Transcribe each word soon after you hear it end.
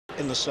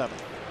in the 7th.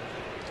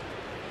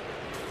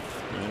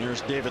 And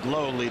here's David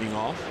Lough leading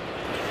off.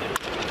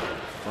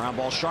 Ground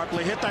ball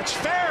sharply hit. That's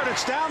fair, and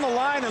it's down the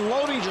line, and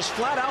Lough just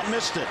flat out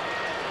missed it.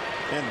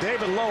 And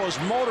David Lough is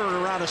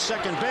motoring around to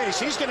second base.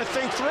 He's going to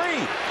think 3.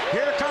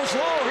 Here comes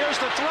Lough. Here's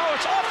the throw.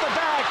 It's off the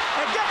bag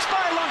and gets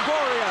by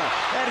Longoria.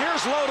 And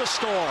here's Lough to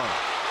score.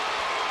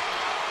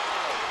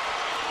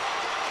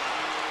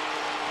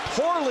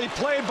 Poorly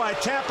played by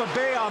Tampa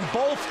Bay on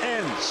both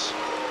ends.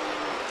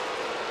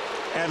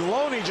 And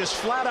Loney just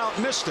flat out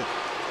missed it.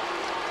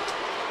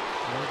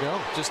 There we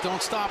go. Just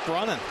don't stop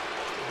running.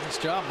 Nice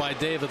job by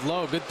David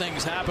Lough. Good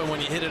things happen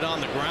when you hit it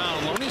on the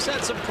ground. Loney's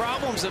had some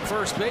problems at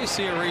first base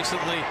here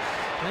recently,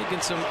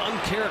 making some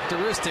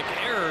uncharacteristic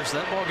errors.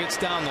 That ball gets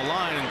down the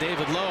line, and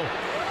David Lough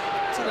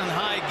is in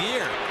high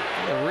gear.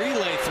 The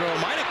relay throw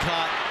might have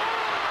caught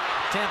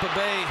Tampa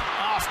Bay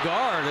off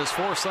guard as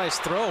Forsythe's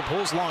throw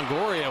pulls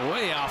Longoria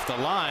way off the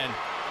line.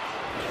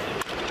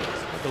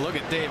 Take a look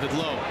at David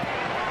Lough.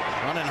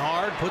 Running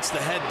hard, puts the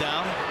head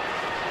down.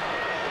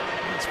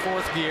 It's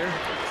 4th gear.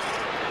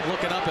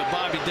 Looking up at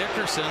Bobby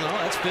Dickerson. Oh,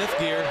 that's 5th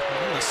gear.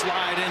 Going to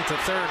slide into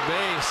 3rd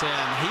base,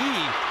 and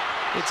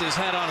he gets his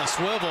head on a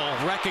swivel,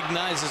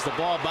 recognizes the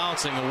ball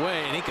bouncing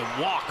away, and he can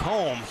walk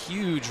home.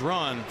 Huge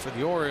run for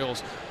the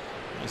Orioles.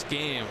 Nice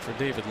game for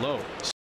David Lough.